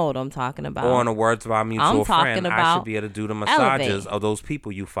 you know what I'm talking about. Or in the words of our mutual friend, I should be able to do the massages of those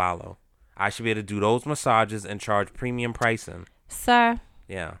people you follow. I should be able to do those massages and charge premium pricing. Sir.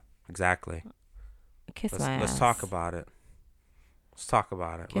 Yeah, exactly. Kiss my ass. Let's talk about it. Let's talk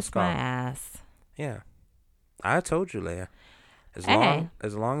about it. Let's go. Kiss my ass. Yeah. I told you, Leah. As long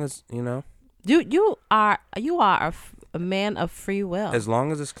as, You are a man of free will. As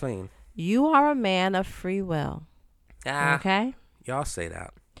long as it's clean. You are a man of free will. Okay? Y'all say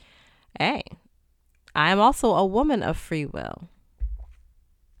that. Hey. I am also a woman of free will.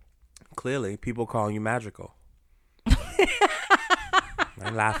 Clearly, people call you magical. I'm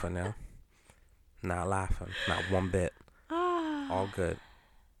laughing now. Not laughing. Not one bit. All good.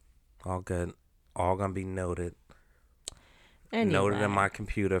 All good. All gonna be noted. Anyway. Noted in my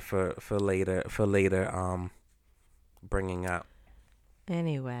computer for later bringing up.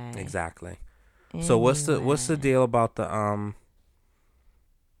 Anyway. Exactly. So what's the deal about the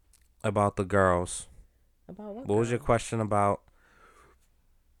girls? About what was your question about?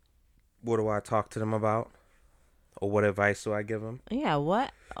 What do I talk to them about? Or what advice do I give him? Yeah,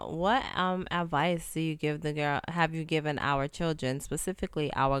 what advice do you give the girl? Have you given our children,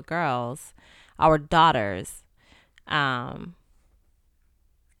 specifically our girls, our daughters, in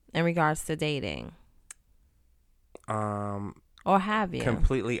regards to dating? Or have you?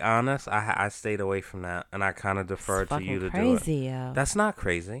 Completely honest, I stayed away from that, and I kind of deferred to you to crazy, do it. yo. That's not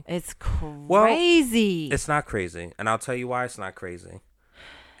crazy. It's Well, crazy. It's not crazy, and I'll tell you why it's not crazy.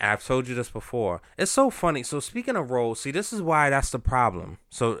 And I've told you this before. It's so funny. So speaking of roles, see, this is why that's the problem.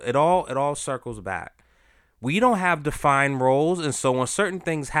 So it all circles back. We don't have defined roles, and so when certain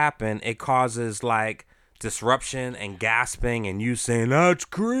things happen, it causes like disruption and gasping, and you saying that's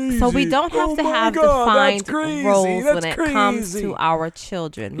crazy. So we don't have to have defined roles when it comes to our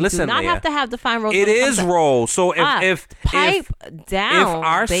children. We Listen, do not Leah, have to have defined roles. It is roles. So if pipe down,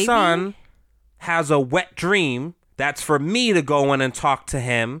 our baby. son has a wet dream, that's for me to go in and talk to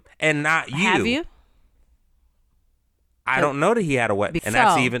him and not you. Have you? I don't know that he had a wet, and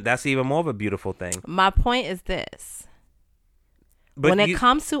that's even more of a beautiful thing. My point is this. But when it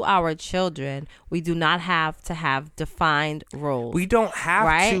comes to our children, we do not have to have defined roles. We don't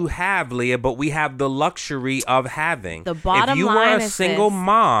have to have, Leah, but we have the luxury of having. The bottom line is if you were a single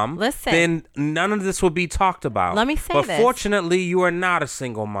mom, listen, then none of this would be talked about. Let me say but this. Fortunately, you are not a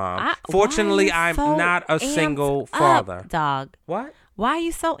single mom. Fortunately, I'm not a single father. Dog. What? Why are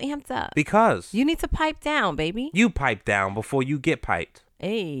you so amped up? Because you need to pipe down, baby. You pipe down before you get piped.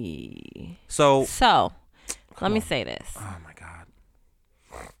 Hey. So let me say this. Oh my God.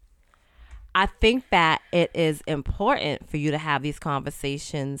 I think that it is important for you to have these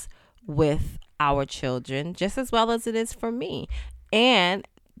conversations with our children just as well as it is for me. And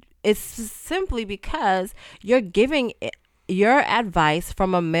it's simply because you're giving your advice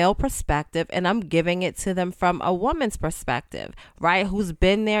from a male perspective and I'm giving it to them from a woman's perspective, right? Who's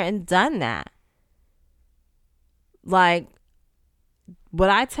been there and done that. Like, what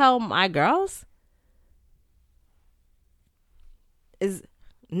I tell my girls is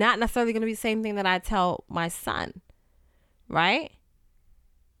not necessarily going to be the same thing that I tell my son, right?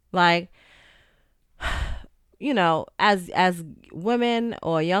 Like, you know, as women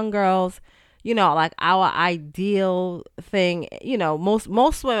or young girls, you know, like our ideal thing, you know, most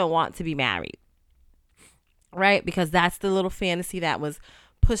women want to be married, right? Because that's the little fantasy that was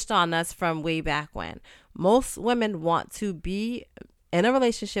pushed on us from way back when. Most women want to be in a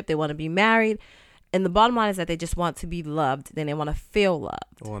relationship. They want to be married. And the bottom line is that they just want to be loved. Then they want to feel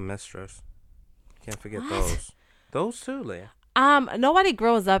loved. Or a mistress. Can't forget those. Those too, Leah. Nobody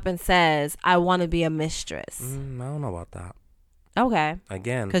grows up and says, I want to be a mistress. I don't know about that. Okay.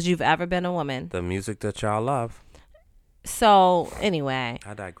 Again. Because you've ever been a woman. The music that y'all love. So, anyway.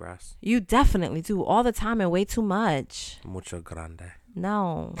 I digress. You definitely do all the time and way too much. Mucho grande.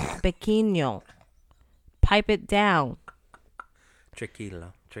 No. Pequeño. Pipe it down.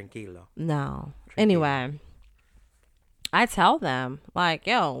 Tranquilo. No. Anyway, I tell them, like,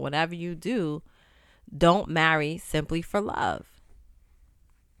 yo, whatever you do, don't marry simply for love.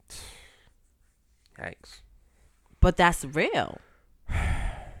 Yikes. But that's real.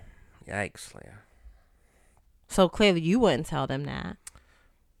 Yikes, Leah. So clearly you wouldn't tell them that.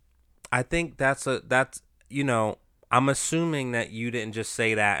 I think that's you know, I'm assuming that you didn't just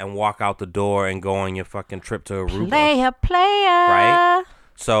say that and walk out the door and go on your fucking trip to Aruba. Player. Right?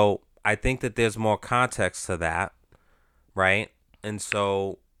 So I think that there's more context to that, right? And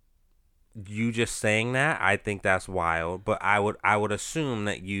so you just saying that, I think that's wild. But I would assume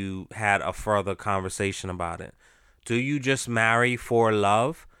that you had a further conversation about it. Do you just marry for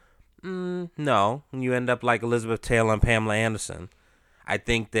love? No. You end up like Elizabeth Taylor and Pamela Anderson. I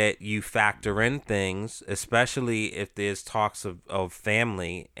think that you factor in things, especially if there's talks of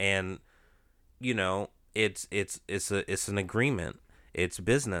family, and you know it's an agreement. It's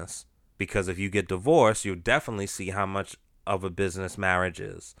business. Because if you get divorced, you'll definitely see how much of a business marriage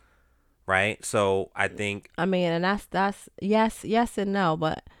is, right? So I think. I mean, and that's yes and no,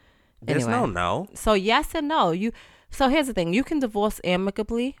 but there's anyway. no. So yes and no. So here's the thing: you can divorce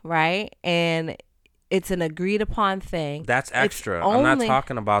amicably, right? And it's an agreed upon thing. That's extra. I'm not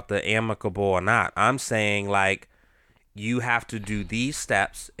talking about the amicable or not. I'm saying like you have to do these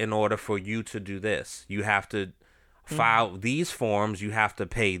steps in order for you to do this. You have to file these forms, you have to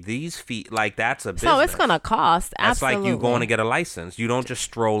pay these fees. Like, that's a business. So it's gonna cost. That's absolutely. like you going to get a license. You don't just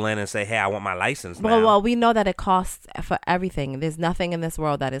stroll in and say, hey, I want my license now. Well, we know that it costs for everything. There's nothing in this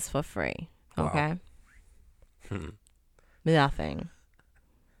world that is for free. Okay? Nothing.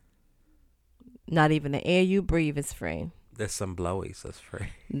 Not even the air you breathe is free. There's some blowies that's free.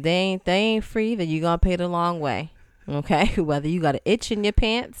 They ain't free, then you're gonna pay the long way. Okay? Whether you got an itch in your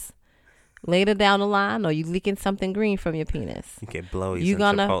pants Later down the line, or you leaking something green from your penis. You get blowies You're in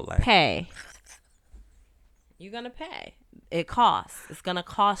gonna Chipotle. pay. You're gonna pay. It costs. It's gonna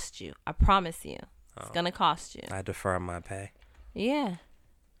cost you. I promise you. It's gonna cost you. I defer my pay. Yeah.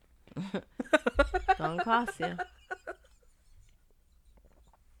 Gonna cost you.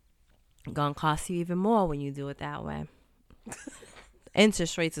 Gonna cost you even more when you do it that way.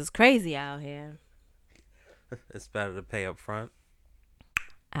 Interest rates is crazy out here. It's better to pay up front.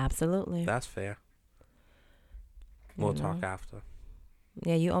 Absolutely. That's fair. We'll talk after.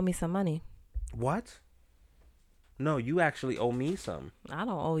 Yeah, you owe me some money. What? No, you actually owe me some I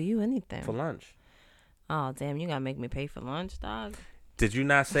don't owe you anything. for lunch. Oh, damn, you gotta make me pay for lunch, dog. Did you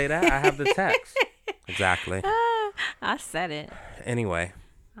not say that? I have the text. Exactly. I said it. Anyway,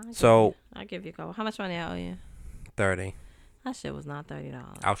 I'll give you a couple. How much money I owe you? 30. That shit was not $30.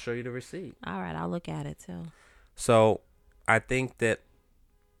 I'll show you the receipt. All right, I'll look at it too. So I think that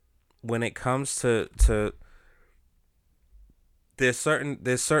when it comes to there's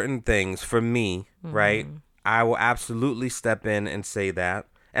certain things for me, right? I will absolutely step in and say that.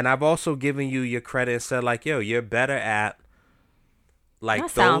 And I've also given you your credit and said like, yo, you're better at like That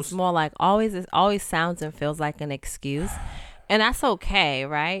those. sounds more like it always sounds and feels like an excuse. And that's okay,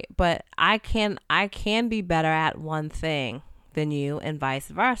 right? But I can be better at one thing than you and vice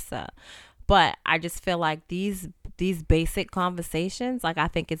versa. But I just feel like these basic conversations, like I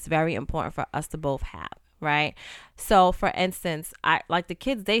think it's very important for us to both have, right? So for instance, I like the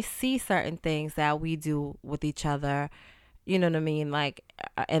kids, they see certain things that we do with each other, you know what I mean? Like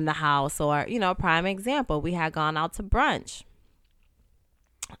in the house, or, you know, prime example, we had gone out to brunch.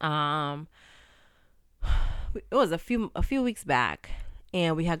 It was a few weeks back,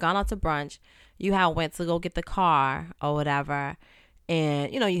 and we had gone out to brunch. You had went to go get the car or whatever,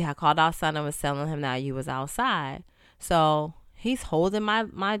 and you know you had called our son and was telling him that you was outside. So he's holding my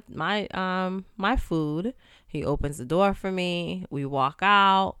food. He opens the door for me. We walk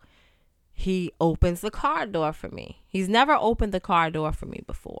out. He opens the car door for me. He's never opened the car door for me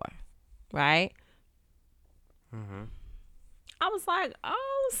before, right? Mm-hmm. I was like,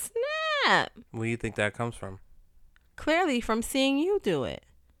 oh, snap. Where do you think that comes from? Clearly from seeing you do it.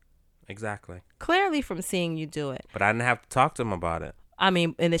 Exactly. Clearly from seeing you do it. But I didn't have to talk to him about it. I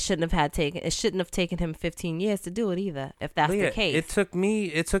mean, and it shouldn't have taken him 15 years to do it either, if that's Leah, the case. It took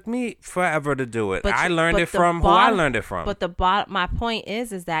me forever to do it. But I you- learned but it the from who I learned it from. But my point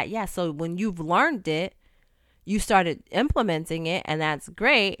is that, yeah, so when you've learned it, you started implementing it, and that's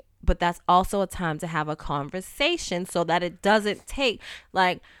great. But that's also a time to have a conversation so that it doesn't take,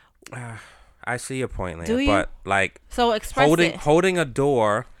 like, I see your point, Leah. Do you? But like so express it. holding a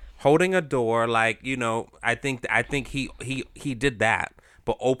door, like, you know, I think he did that.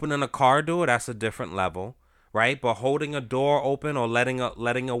 But opening a car door, that's a different level, right? But holding a door open or letting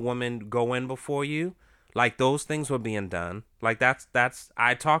a woman go in before you, like those things were being done. Like that's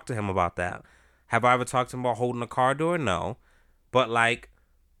I talked to him about that. Have I ever talked to him about holding a car door? No. But like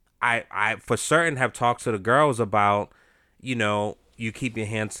I for certain have talked to the girls about, you know, you keep your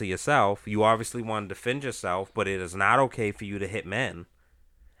hands to yourself. You obviously want to defend yourself, but it is not okay for you to hit men.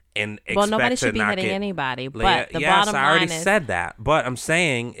 And Well, nobody expect to should be not hitting get, anybody. Leah, But the yes, bottom I already line is, said that. But I'm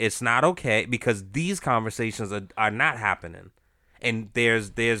saying it's not okay because these conversations are not happening. And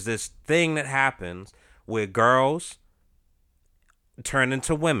there's this thing that happens where girls turn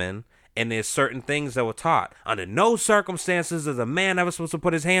into women, and there's certain things that were taught. Under no circumstances is a man ever supposed to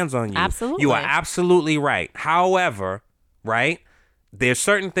put his hands on you. Absolutely. You are absolutely right. However, right, there's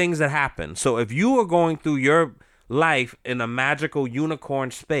certain things that happen. So if you are going through your life in a magical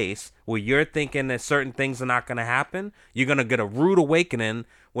unicorn space where you're thinking that certain things are not going to happen, you're going to get a rude awakening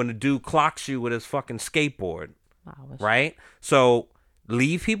when the dude clocks you with his fucking skateboard. Right? So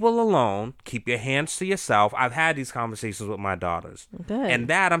leave people alone. Keep your hands to yourself. I've had these conversations with my daughters. Good. And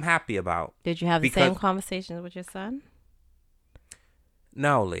that I'm happy about. Did you have the same conversations with your son?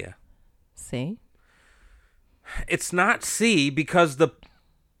 No, Leah. See? It's not C because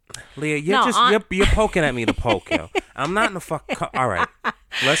Leah, you're poking at me to poke, yo. I'm not in the fuck. All right,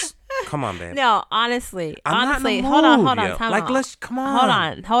 let's come on, babe. No, honestly, I'm not in the hold on, mood, yo. time Like, out. let's come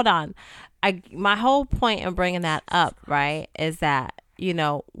on. Hold on. My whole point in bringing that up, right, is that, you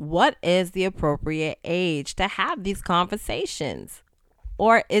know, what is the appropriate age to have these conversations,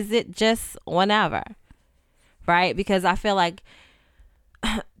 or is it just whenever, right? Because I feel like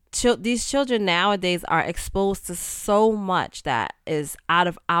these children nowadays are exposed to so much that is out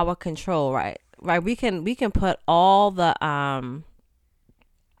of our control, right? We can put all the apps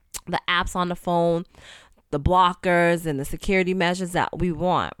on the phone, the blockers and the security measures that we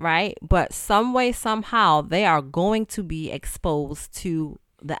want, right? But some way, somehow, they are going to be exposed to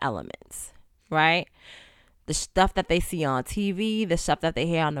the elements, right? The stuff that they see on TV, the stuff that they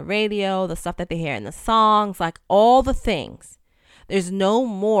hear on the radio, the stuff that they hear in the songs, like all the things. There's no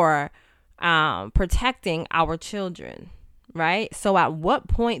more protecting our children, right? So at what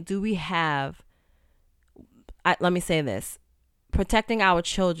point do we have, let me say this, protecting our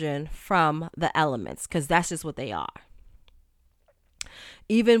children from the elements, because that's just what they are.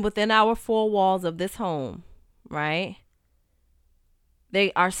 Even within our four walls of this home, right?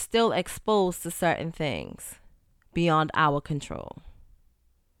 They are still exposed to certain things beyond our control.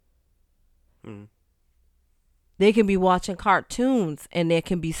 They can be watching cartoons and there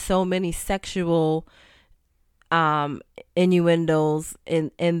can be so many sexual innuendos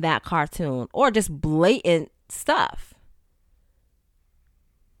in that cartoon, or just blatant stuff.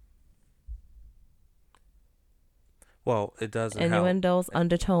 Well, it doesn't help. Innuendos,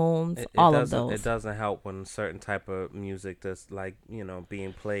 undertones, all of those. It doesn't help when certain type of music that's like,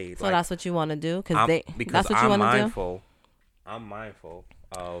 being played. So like, that's what you want to do? because That's what you want to do? I'm mindful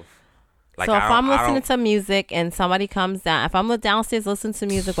of. Like, so if I'm listening to music and somebody comes down, if I'm downstairs listening to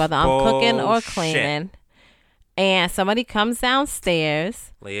music, whether I'm cooking or cleaning, and somebody comes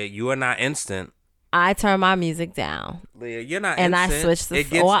downstairs, Leah, you are not instant. I turn my music down. Leah, you're not and instant. I switch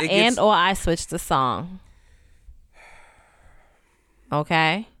the or I switch the song.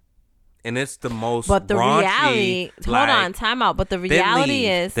 Okay. And it's the most But the raunchy, reality, hold on, time out. But the reality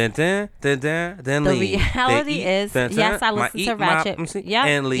is, then the reality is, yes, I listen to ratchet.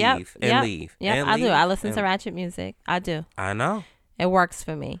 And leave. Yeah, I do. I listen to ratchet music. I do. I know. It works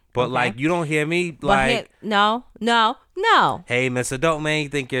for me. But okay? like, you don't hear me like, no. Hey, Mr. Dope Man, you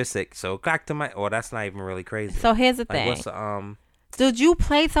think you're sick? So crack to my. Oh, that's not even really crazy. So here's the thing. What's the Dude, you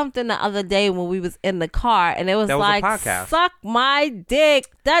played something the other day when we was in the car, and it was like, a podcast. Suck my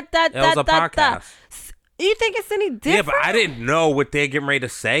dick. It was a podcast. You think it's any different? Yeah, but I didn't know what they're getting ready to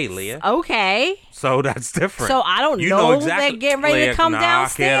say, Leah. Okay. So that's different. So I don't know exactly. They're getting ready to come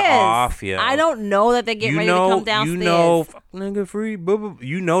downstairs. Get off, yo. I don't know that they're getting ready to come downstairs. Nigga free,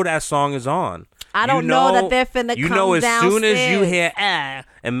 you know that song is on. I don't know that they're finna come downstairs. As soon as you hear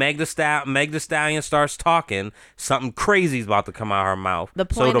and Meg the Stallion starts talking, something crazy's about to come out of her mouth.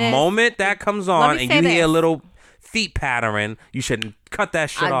 So the moment that comes on and you hear a little feet pattering, you should cut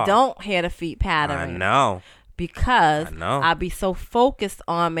that shit off. I don't hear the feet pattering. I know. Because I be so focused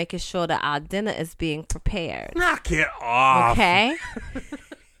on making sure that our dinner is being prepared. Knock it off. Okay?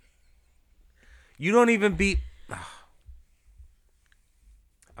 You don't even be...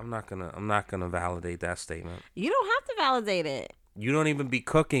 I'm not gonna validate that statement. You don't have to validate it. You don't even be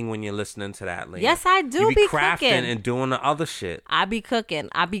cooking when you're listening to that, Leah. Yes, I do. You be crafting cooking and doing the other shit. I be cooking.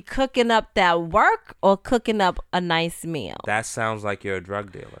 I be cooking up that work or cooking up a nice meal. That sounds like you're a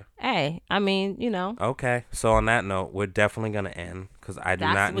drug dealer. Hey, I mean, Okay, so on that note, we're definitely gonna end because I do not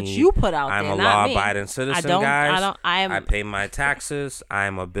need. That's what you put out I'm there, a not law-abiding me. citizen, guys. I pay my taxes. I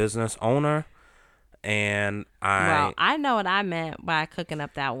am a business owner. And I know what I meant by cooking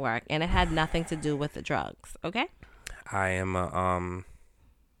up that work, and it had nothing to do with the drugs. Okay. I am a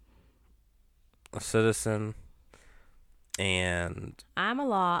citizen, and I'm a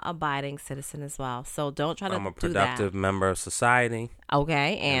law-abiding citizen as well. So don't try to. I'm a productive member of society.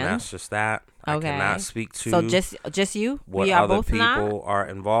 Okay, and that's just that. Okay. I cannot speak to. So just you. What we are other both people not? are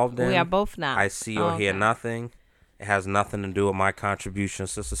involved in. We are both not. I see or hear nothing. It has nothing to do with my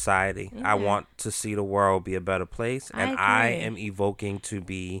contributions to society. I want to see the world be a better place, and I am evoking to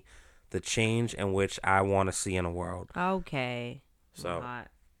be the change in which I want to see in the world. Okay. So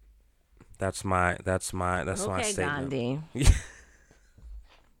that's my statement. Gandhi.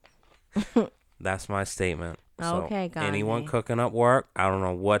 That's my statement. Okay, so Gandhi. Anyone cooking up work, I don't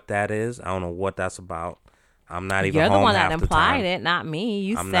know what that is. I don't know what that's about. I'm not even You're home the one half that the implied time. it, not me.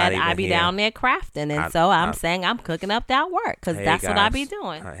 You I'm said I be down there crafting, and so I'm saying I'm cooking up that work because that's what I be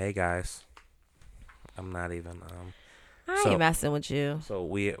doing. Hey guys, I'm not even. I ain't messing with you. So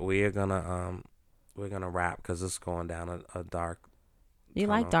we're gonna wrap because it's going down a dark. You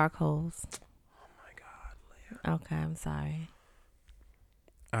like dark holes? Oh my God, Leah. Okay, I'm sorry.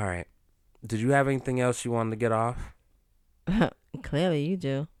 All right. Did you have anything else you wanted to get off? Clearly, you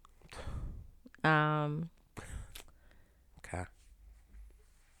do. Okay.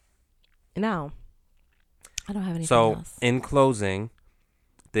 No, I don't have anything else. So, in closing,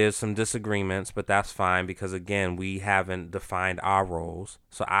 there's some disagreements, but that's fine because, again, we haven't defined our roles.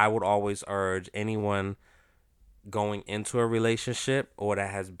 So I would always urge anyone going into a relationship or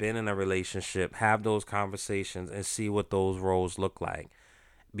that has been in a relationship, have those conversations and see what those roles look like.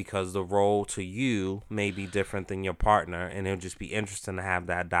 Because the role to you may be different than your partner, and it'll just be interesting to have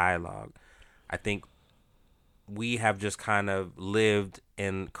that dialogue. I think we have just kind of lived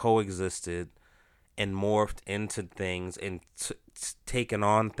and coexisted and morphed into things and taken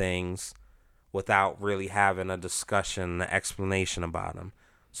on things without really having a discussion, an explanation about them.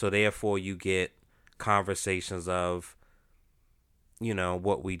 So therefore you get conversations of, you know,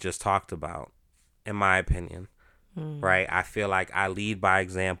 what we just talked about, in my opinion. Right? I feel like I lead by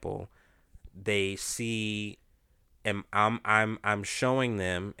example. They see, and I'm showing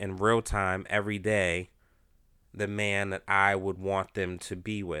them in real time every day the man that I would want them to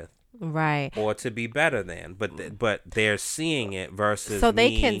be with. Right. Or to be better than. But they're seeing it versus so they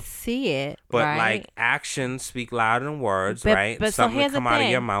me. can see it, But right? like actions speak louder than words, But- right? but so Something here's that the come out of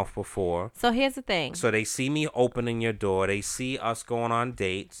your thing. mouth before. So here's the thing. So they see me opening your door. They see us going on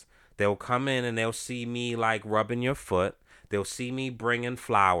dates. They'll come in and they'll see me like rubbing your foot. They'll see me bringing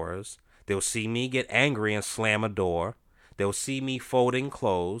flowers. They'll see me get angry and slam a door. They'll see me folding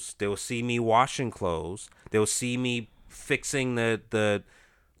clothes. They'll see me washing clothes. They'll see me fixing the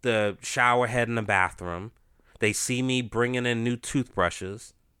shower head in the bathroom. They see me bringing in new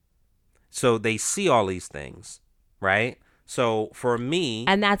toothbrushes. So they see all these things, right? So for me,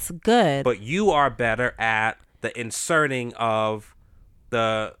 And that's good. but you are better at the inserting of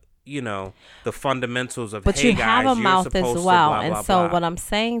the, you know, the fundamentals of, But hey you guys, have a you're mouth as supposed to well. blah, And blah, so blah. what I'm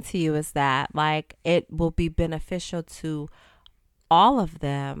saying to you is that like it will be beneficial to all of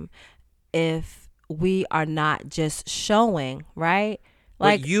them if we are not just showing, right?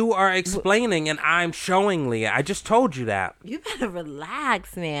 Like But you are explaining and I'm showing, Leah. I just told you that. you better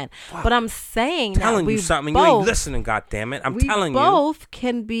relax, man. But I'm saying Telling that we you something. both, You ain't listening, goddammit. I'm we telling you. both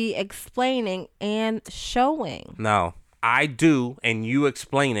can be explaining and showing. No. I do, and you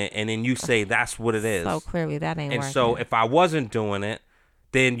explain it, and then you say that's what it is. So clearly that ain't And working. so if I wasn't doing it,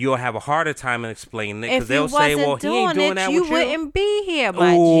 then you'll have a harder time in explaining it because if they'll you say, wasn't well, he ain't doing it, that you with you. wouldn't be here,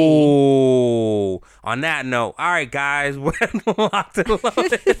 my G. Ooh. On that note, all right, guys, we're locked and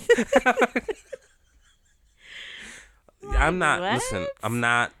loaded. I'm not, What? listen, I'm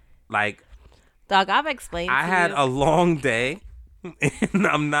not, like, Dog, I've explained I to had you. a long day, and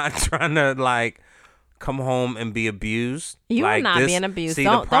I'm not trying to, like, come home and be abused. You are like not this. being abused. See,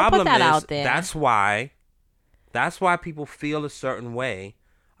 Don't the put problem that is, out there. That's why people feel a certain way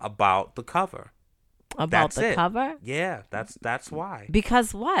about the cover. About That's the it. cover? Yeah, that's why.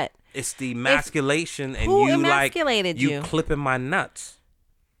 Because what? It's the emasculation, and who you emasculated like you? clipping my nuts.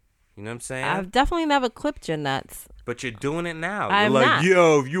 You know what I'm saying? I've definitely never clipped your nuts. But you're doing it now. I'm you're like, not.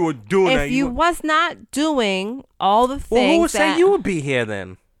 yo, if you were doing that, If you was not doing all the well, things who would say that you would be here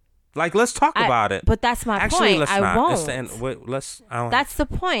then? Like, let's talk about it. But that's my Actually, point. let's I not. won't. It's the end. Wait, let's. I don't. That's the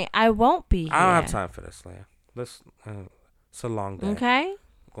point. I won't be here. I don't have time for this, Leah. Let's. It's a long day. Okay? I'm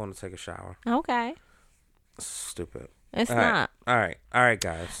going to take a shower. Okay. Stupid. It's All right. not. All right,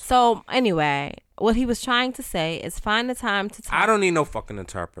 guys. So, anyway, what he was trying to say is find the time to talk. I don't need no fucking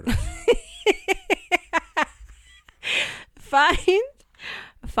interpreter.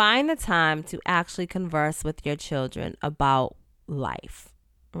 Find the time to actually converse with your children about life,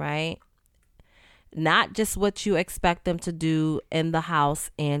 right? Not just what you expect them to do in the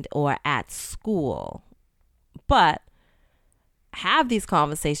house and or at school, but have these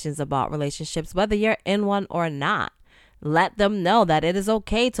conversations about relationships, whether you're in one or not. Let them know that it is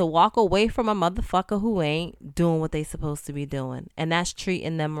okay to walk away from a motherfucker who ain't doing what they supposed to be doing. And that's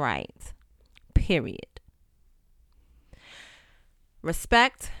treating them right. Period.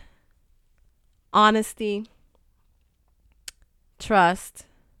 Respect, honesty, trust,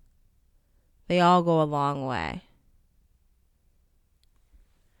 they all go a long way.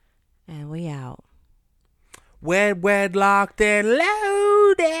 And we out. Wedlocked and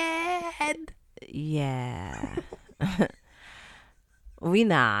loaded. Yeah. We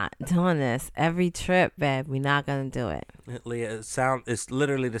not doing this every trip, babe. We not gonna do it. Leah, it's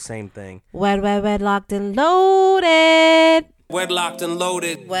literally the same thing. Wedlocked and loaded. Wedlocked and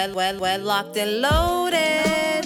loaded. Wedlocked and loaded.